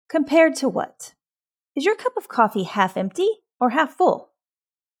Compared to what? Is your cup of coffee half empty or half full?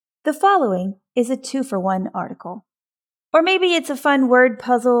 The following is a 2-for-1 article. Or maybe it's a fun word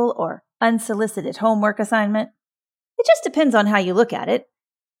puzzle or unsolicited homework assignment. It just depends on how you look at it.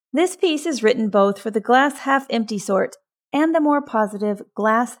 This piece is written both for the glass half empty sort and the more positive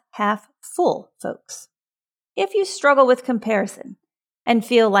glass half full folks. If you struggle with comparison and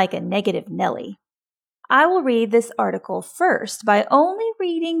feel like a negative Nelly, I will read this article first by only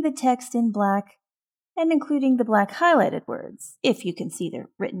reading the text in black and including the black highlighted words, if you can see the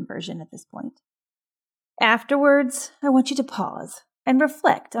written version at this point. Afterwards, I want you to pause and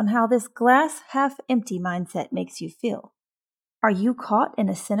reflect on how this glass half empty mindset makes you feel. Are you caught in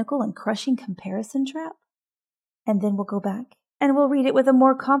a cynical and crushing comparison trap? And then we'll go back and we'll read it with a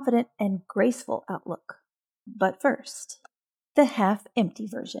more confident and graceful outlook. But first, the half empty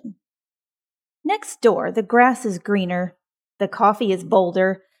version. Next door, the grass is greener, the coffee is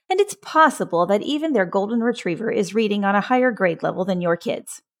bolder, and it's possible that even their golden retriever is reading on a higher grade level than your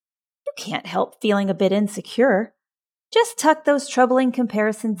kids. You can't help feeling a bit insecure. Just tuck those troubling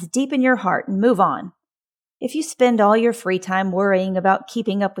comparisons deep in your heart and move on. If you spend all your free time worrying about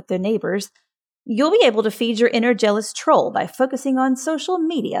keeping up with their neighbors, you'll be able to feed your inner jealous troll by focusing on social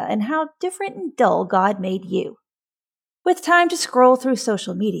media and how different and dull God made you. With time to scroll through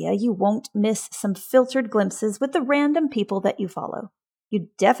social media, you won't miss some filtered glimpses with the random people that you follow. You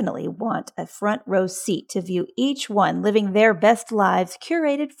definitely want a front row seat to view each one living their best lives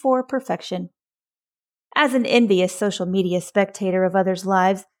curated for perfection. As an envious social media spectator of others'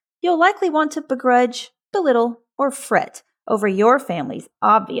 lives, you'll likely want to begrudge, belittle, or fret over your family's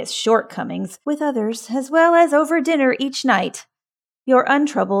obvious shortcomings with others, as well as over dinner each night. Your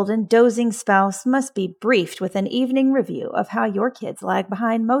untroubled and dozing spouse must be briefed with an evening review of how your kids lag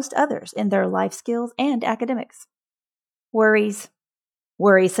behind most others in their life skills and academics. Worries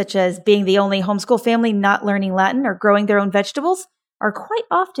such as being the only homeschool family not learning Latin or growing their own vegetables are quite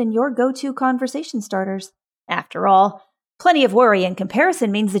often your go-to conversation starters. After all, plenty of worry and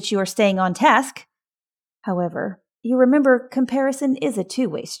comparison means that you are staying on task. However, you remember comparison is a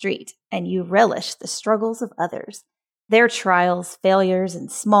two-way street, and you relish the struggles of others. Their trials, failures,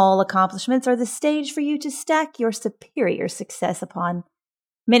 and small accomplishments are the stage for you to stack your superior success upon.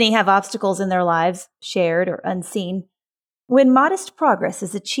 Many have obstacles in their lives, shared or unseen. When modest progress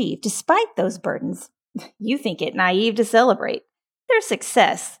is achieved despite those burdens, you think it naive to celebrate. Their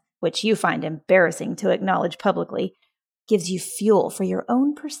success, which you find embarrassing to acknowledge publicly, gives you fuel for your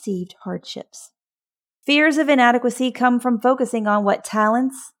own perceived hardships. Fears of inadequacy come from focusing on what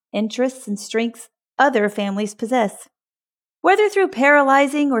talents, interests, and strengths other families possess. Whether through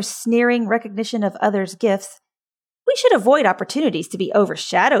paralyzing or sneering recognition of others' gifts, we should avoid opportunities to be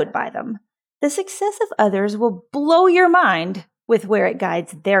overshadowed by them. The success of others will blow your mind with where it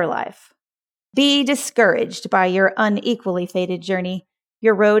guides their life. Be discouraged by your unequally fated journey.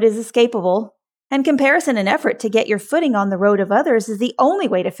 Your road is escapable, and comparison and effort to get your footing on the road of others is the only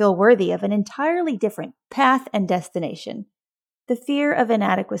way to feel worthy of an entirely different path and destination. The fear of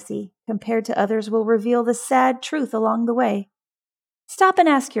inadequacy compared to others will reveal the sad truth along the way. Stop and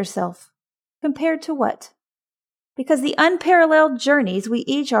ask yourself, compared to what? Because the unparalleled journeys we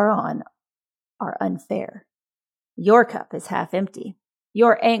each are on are unfair. Your cup is half empty.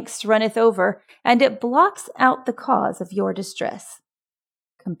 Your angst runneth over, and it blocks out the cause of your distress.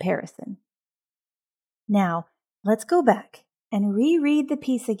 Comparison. Now, let's go back and reread the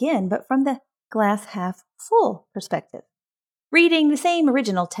piece again, but from the glass half full perspective, reading the same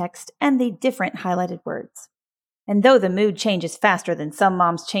original text and the different highlighted words. And though the mood changes faster than some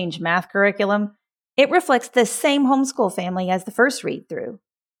moms change math curriculum, it reflects the same homeschool family as the first read-through.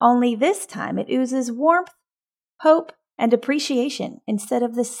 Only this time it oozes warmth, hope, and appreciation instead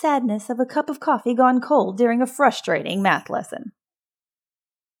of the sadness of a cup of coffee gone cold during a frustrating math lesson.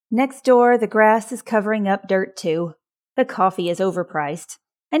 Next door, the grass is covering up dirt too. The coffee is overpriced,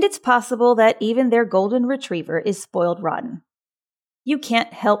 and it's possible that even their golden retriever is spoiled rotten. You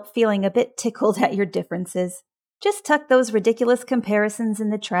can't help feeling a bit tickled at your differences. Just tuck those ridiculous comparisons in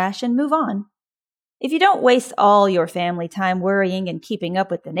the trash and move on. If you don't waste all your family time worrying and keeping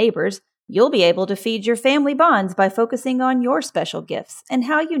up with the neighbors, you'll be able to feed your family bonds by focusing on your special gifts and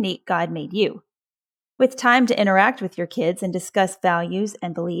how unique God made you. With time to interact with your kids and discuss values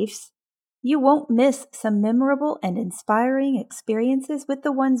and beliefs, you won't miss some memorable and inspiring experiences with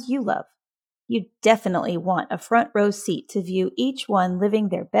the ones you love. You definitely want a front row seat to view each one living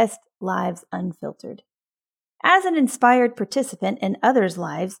their best lives unfiltered. As an inspired participant in others'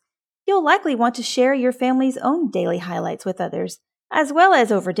 lives, you'll likely want to share your family's own daily highlights with others, as well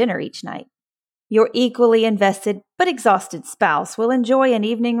as over dinner each night. Your equally invested but exhausted spouse will enjoy an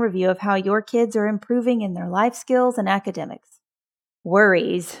evening review of how your kids are improving in their life skills and academics.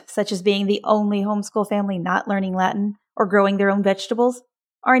 Worries, such as being the only homeschool family not learning Latin or growing their own vegetables,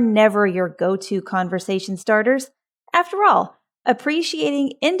 are never your go-to conversation starters. After all,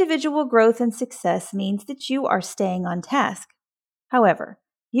 appreciating individual growth and success means that you are staying on task. However,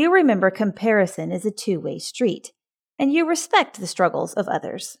 you remember comparison is a two-way street, and you respect the struggles of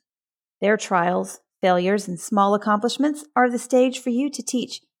others. Their trials, failures, and small accomplishments are the stage for you to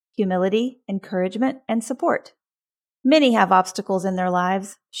teach humility, encouragement, and support. Many have obstacles in their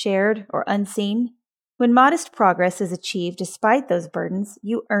lives, shared or unseen. When modest progress is achieved despite those burdens,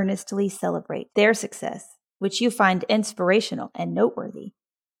 you earnestly celebrate their success, which you find inspirational and noteworthy,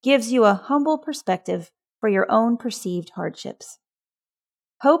 gives you a humble perspective for your own perceived hardships.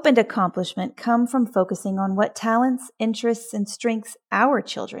 Hope and accomplishment come from focusing on what talents, interests, and strengths our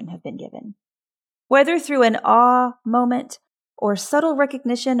children have been given. Whether through an awe moment or subtle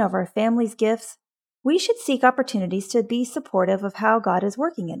recognition of our family's gifts, we should seek opportunities to be supportive of how God is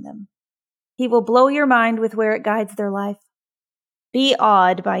working in them. He will blow your mind with where it guides their life. Be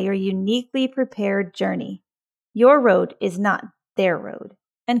awed by your uniquely prepared journey. Your road is not their road,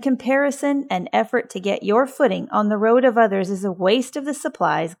 and comparison and effort to get your footing on the road of others is a waste of the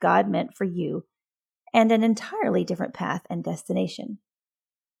supplies God meant for you and an entirely different path and destination.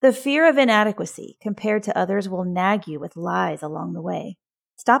 The fear of inadequacy compared to others will nag you with lies along the way.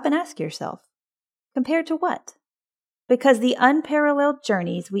 Stop and ask yourself, compared to what? Because the unparalleled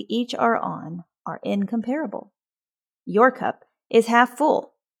journeys we each are on are incomparable. Your cup is half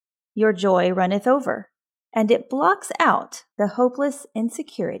full. Your joy runneth over, and it blocks out the hopeless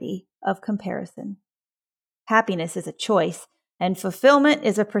insecurity of comparison. Happiness is a choice, and fulfillment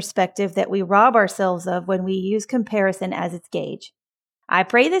is a perspective that we rob ourselves of when we use comparison as its gauge. I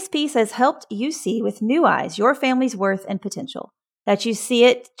pray this piece has helped you see with new eyes your family's worth and potential, that you see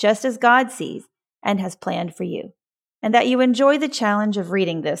it just as God sees and has planned for you, and that you enjoy the challenge of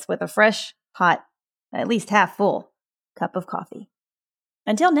reading this with a fresh, hot, at least half full cup of coffee.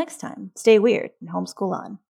 Until next time, stay weird and homeschool on.